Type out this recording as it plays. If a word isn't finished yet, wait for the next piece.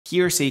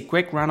Here's a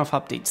quick round of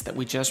updates that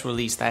we just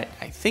released that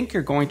I think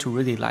you're going to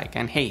really like.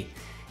 And hey,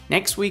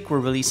 next week we're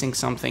releasing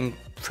something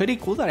pretty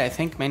cool that I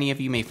think many of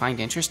you may find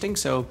interesting,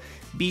 so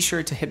be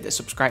sure to hit the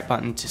subscribe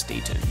button to stay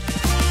tuned.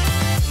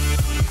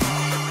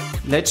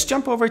 Let's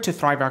jump over to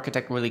Thrive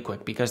Architect really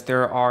quick because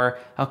there are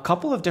a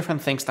couple of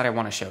different things that I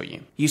want to show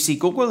you. You see,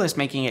 Google is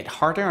making it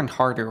harder and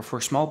harder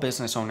for small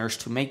business owners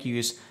to make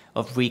use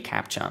of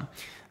reCAPTCHA.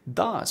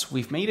 Thus,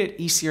 we've made it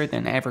easier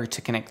than ever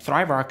to connect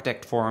Thrive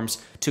Architect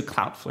forms to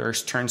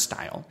Cloudflare's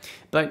Turnstile.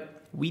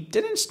 But we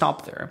didn't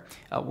stop there.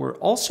 We're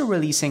also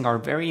releasing our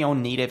very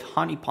own Native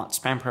Honeypot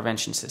spam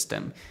prevention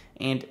system.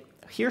 And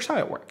here's how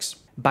it works.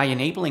 By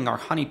enabling our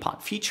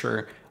Honeypot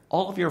feature,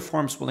 all of your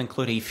forms will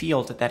include a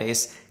field that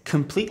is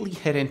completely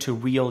hidden to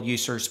real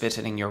users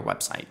visiting your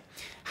website.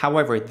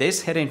 However,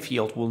 this hidden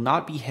field will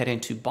not be hidden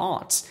to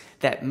bots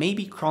that may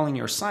be crawling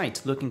your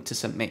site looking to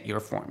submit your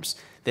forms.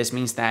 This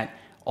means that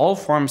all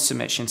form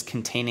submissions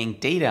containing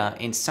data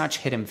in such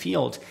hidden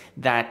field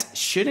that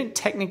shouldn't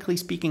technically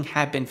speaking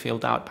have been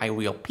filled out by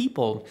real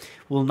people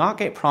will not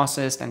get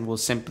processed and will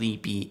simply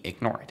be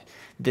ignored.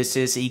 This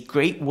is a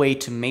great way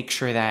to make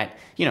sure that,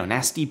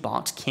 nasty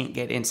bots can't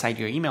get inside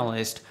your email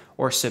list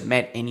or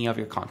submit any of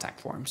your contact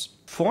forms.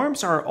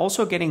 Forms are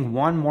also getting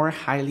one more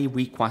highly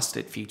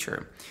requested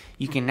feature.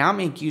 You can now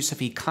make use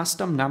of a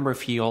custom number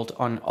field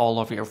on all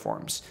of your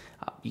forms.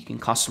 You can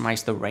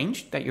customize the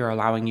range that you're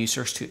allowing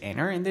users to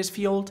enter in this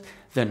field,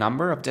 the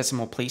number of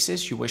decimal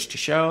places you wish to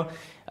show,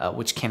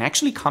 which can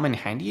actually come in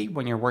handy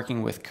when you're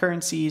working with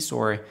currencies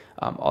or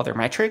other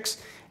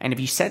metrics. And if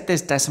you set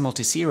this decimal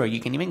to 0,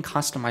 you can even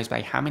customize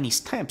by how many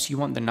steps you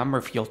want the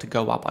number field to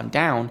go up and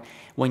down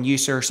when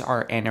users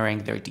are entering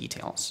their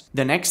details.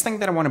 The next thing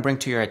that I want to bring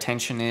to your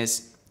attention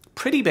is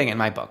pretty big in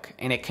my book,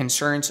 and it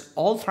concerns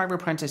all Thrive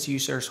Apprentice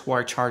users who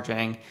are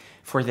charging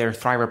for their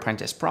Thrive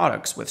Apprentice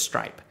products with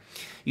Stripe.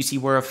 You see,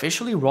 we're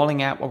officially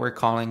rolling out what we're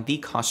calling the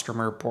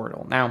customer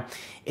portal. Now,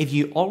 if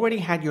you already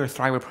had your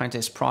Thrive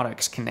Apprentice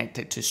products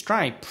connected to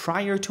Stripe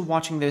prior to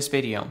watching this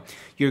video,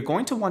 you're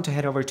going to want to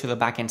head over to the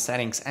backend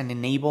settings and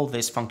enable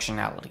this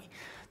functionality.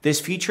 This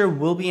feature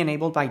will be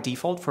enabled by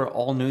default for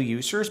all new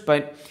users,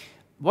 but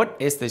what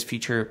is this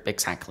feature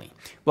exactly?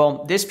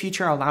 Well, this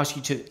feature allows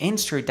you to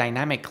insert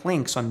dynamic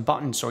links on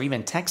buttons or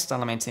even text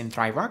elements in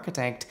Thrive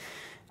Architect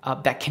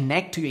that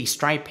connect to a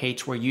Stripe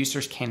page where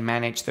users can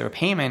manage their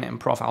payment and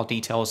profile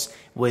details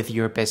with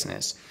your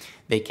business.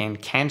 They can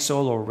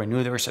cancel or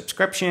renew their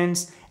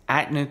subscriptions,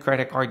 add new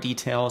credit card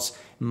details,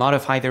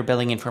 modify their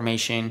billing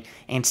information,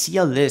 and see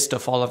a list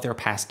of all of their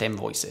past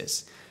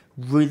invoices.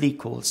 Really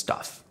cool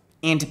stuff.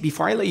 And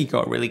before I let you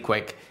go really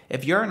quick,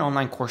 if you're an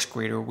online course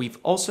creator, we've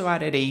also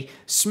added a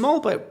small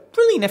but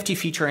really nifty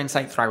feature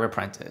inside Thrive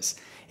Apprentice.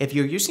 If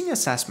you're using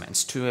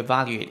assessments to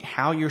evaluate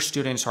how your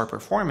students are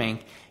performing,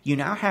 you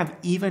now have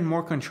even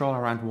more control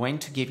around when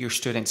to give your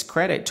students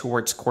credit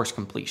towards course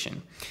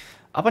completion.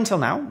 Up until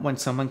now, when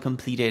someone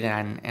completed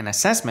an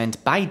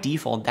assessment, by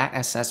default, that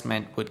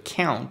assessment would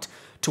count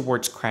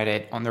towards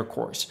credit on their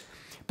course.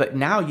 But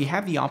now you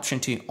have the option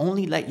to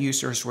only let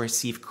users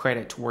receive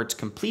credit towards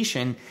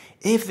completion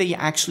if they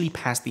actually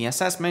pass the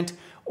assessment,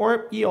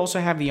 or you also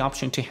have the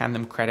option to hand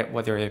them credit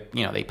whether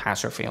they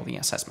pass or fail the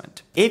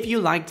assessment. If you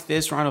liked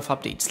this round of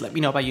updates, let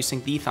me know by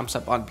using the thumbs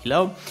up button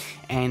below.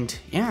 And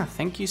yeah,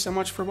 thank you so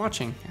much for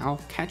watching.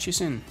 I'll catch you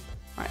soon.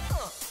 Bye.